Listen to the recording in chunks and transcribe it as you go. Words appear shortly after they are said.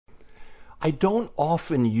I don't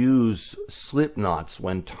often use slip knots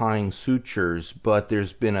when tying sutures, but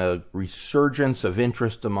there's been a resurgence of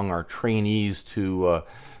interest among our trainees to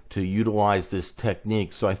utilize this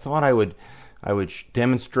technique. So I thought I would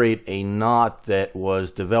demonstrate a knot that was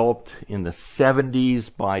developed in the 70s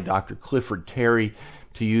by Dr. Clifford Terry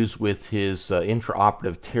to use with his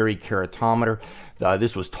intraoperative Terry keratometer.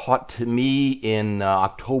 This was taught to me in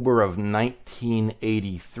October of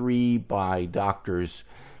 1983 by doctors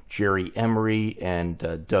Jerry Emory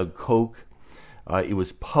and Doug Koch. It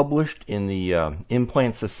was published in the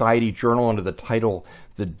Implant Society Journal under the title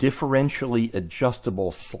The Differentially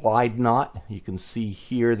Adjustable Slide Knot. You can see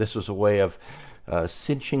here this is a way of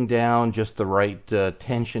cinching down just the right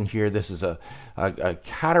tension here. This is a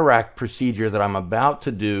cataract procedure that I'm about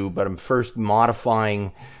to do, but I'm first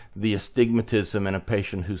modifying the astigmatism in a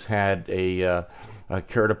patient who's had a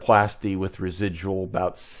keratoplasty with residual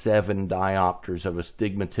about 7 diopters of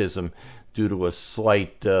astigmatism due to a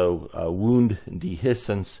slight wound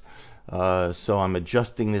dehiscence. So I'm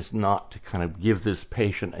adjusting this knot to kind of give this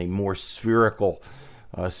patient a more spherical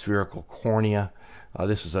cornea.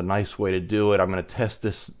 This is a nice way to do it. I'm going to test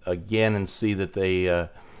this again and see that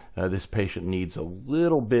this patient needs a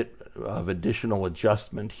little bit of additional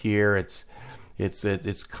adjustment here. It's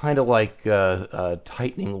kind of like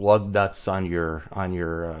tightening lug nuts on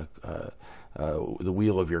the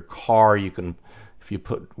wheel of your car. You can, if you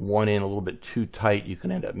put one in a little bit too tight, you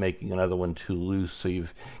can end up making another one too loose. So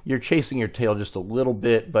you're chasing your tail just a little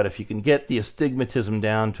bit, but if you can get the astigmatism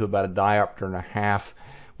down to about 1.5 diopters,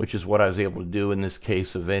 which is what I was able to do in this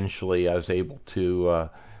case, eventually I was able to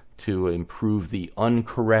improve the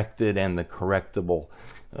uncorrected and the correctable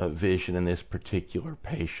vision in this particular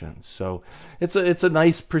patient. So it's a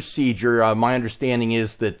nice procedure. My understanding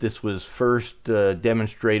is that this was first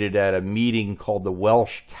demonstrated at a meeting called the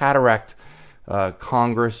Welsh Cataract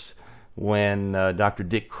Congress when Dr.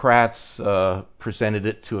 Dick Kratz presented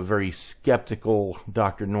it to a very skeptical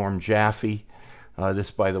Dr. Norm Jaffe.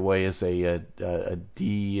 This, by the way, is a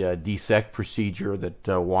desec procedure that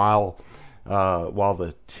while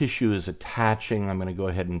the tissue is attaching, I'm going to go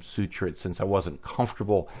ahead and suture it since I wasn't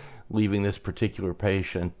comfortable leaving this particular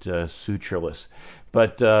patient sutureless.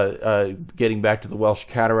 But getting back to the Welsh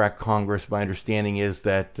Cataract Congress, my understanding is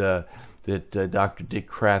that Dr. Dick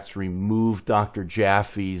Kratz removed Dr.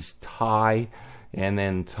 Jaffe's tie and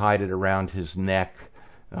then tied it around his neck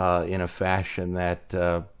in a fashion that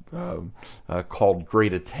called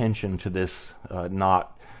great attention to this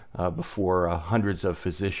knot before hundreds of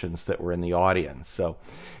physicians that were in the audience. So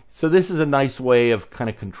this is a nice way of kind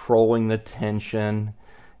of controlling the tension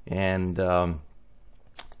and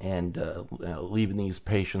leaving these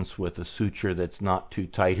patients with a suture that's not too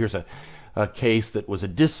tight. Here's a case that was a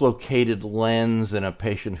dislocated lens in a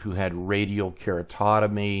patient who had radial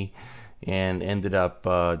keratotomy and ended up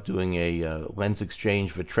doing a lens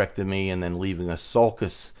exchange vitrectomy and then leaving a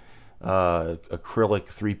sulcus acrylic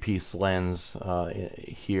 3-piece lens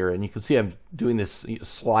here, and you can see I'm doing this,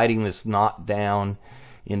 sliding this knot down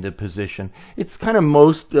into position. It's kind of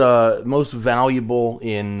most valuable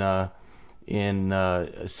in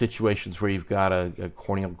situations where you've got a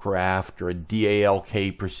corneal graft or a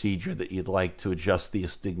DALK procedure that you'd like to adjust the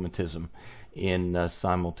astigmatism in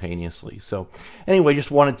simultaneously. So anyway, just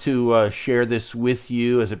wanted to share this with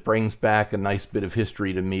you as it brings back a nice bit of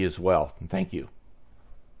history to me as well. Thank you.